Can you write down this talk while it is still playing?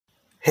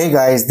Hey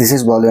guys, this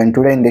is Balu and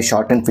today in this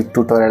short and quick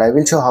tutorial I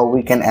will show how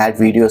we can add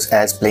videos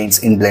as planes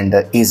in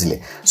Blender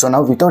easily. So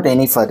now without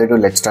any further ado,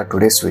 let's start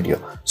today's video.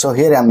 So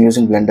here I am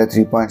using Blender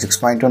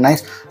 3.6.2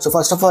 nice. So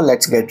first of all,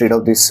 let's get rid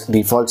of this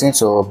default scene.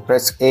 So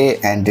press A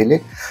and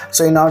delete.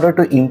 So in order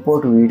to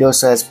import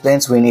videos as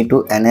planes, we need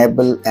to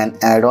enable an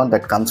add-on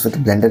that comes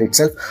with Blender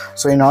itself.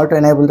 So in order to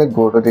enable that,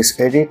 go to this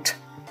edit,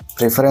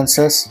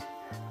 preferences,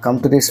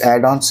 come to this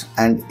add-ons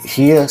and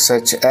here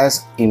search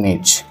as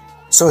image.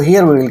 So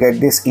here we will get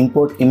this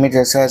import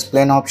images as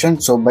plane option.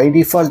 So by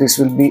default this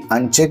will be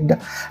unchecked.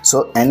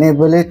 So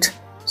enable it,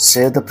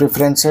 save the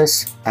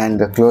preferences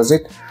and close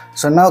it.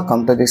 So now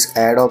come to this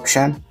add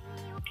option,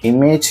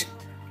 image.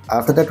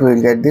 After that we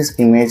will get this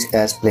image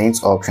as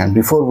planes option.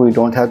 Before we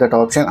don't have that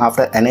option.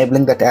 After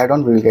enabling that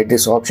add-on we will get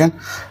this option.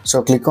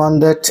 So click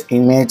on that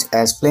image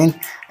as plane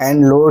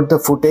and load the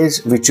footage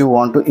which you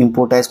want to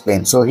import as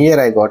plane. So here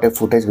I got a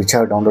footage which I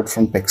have downloaded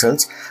from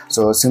Pixels.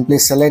 So simply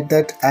select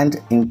that and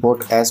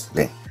import as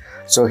plane.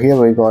 So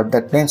here we got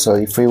that plane. So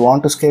if we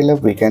want to scale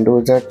up we can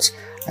do that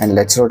and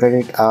let's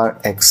rotate it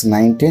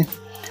RX90.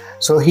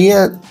 So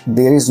here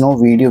there is no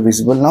video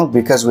visible now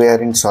because we are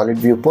in solid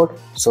viewport.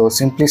 So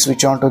simply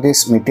switch on to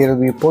this material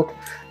viewport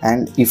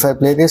and if I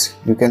play this,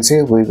 you can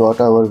see we got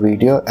our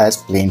video as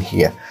plane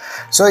here.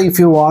 So if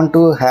you want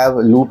to have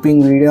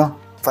looping video,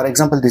 for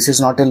example this is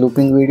not a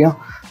looping video,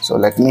 so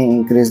let me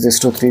increase this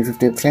to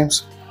 350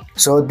 frames.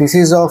 So this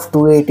is of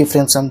 280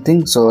 frames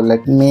something, so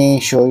let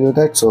me show you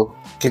that. So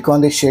click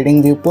on the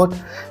shading viewport.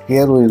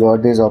 Here we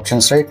got these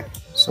options, right?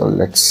 So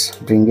let's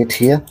bring it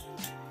here.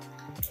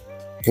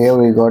 Here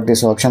we got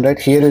this option, right?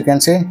 Here you can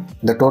say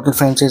the total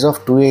frames is of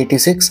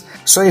 286.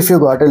 So if you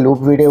got a loop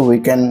video, we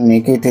can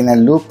make it in a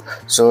loop.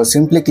 So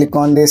simply click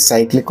on this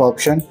cyclic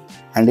option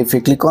and if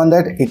you click on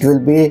that, it will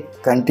be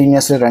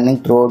continuously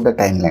running throughout the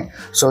timeline.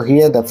 So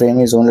here the frame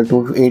is only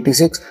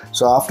 286.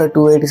 So after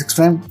 286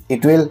 frame,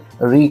 it will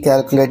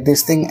recalculate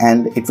this thing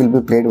and it will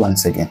be played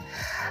once again.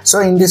 So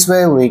in this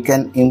way we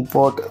can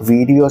import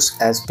videos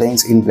as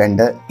planes in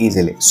Blender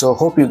easily. So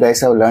hope you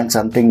guys have learned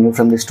something new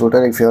from this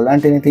tutorial. If you have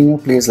learned anything new,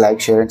 please like,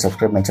 share and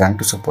subscribe my channel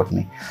to support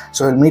me.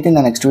 So we'll meet in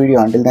the next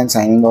video. Until then,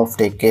 signing off.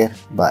 Take care.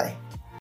 Bye.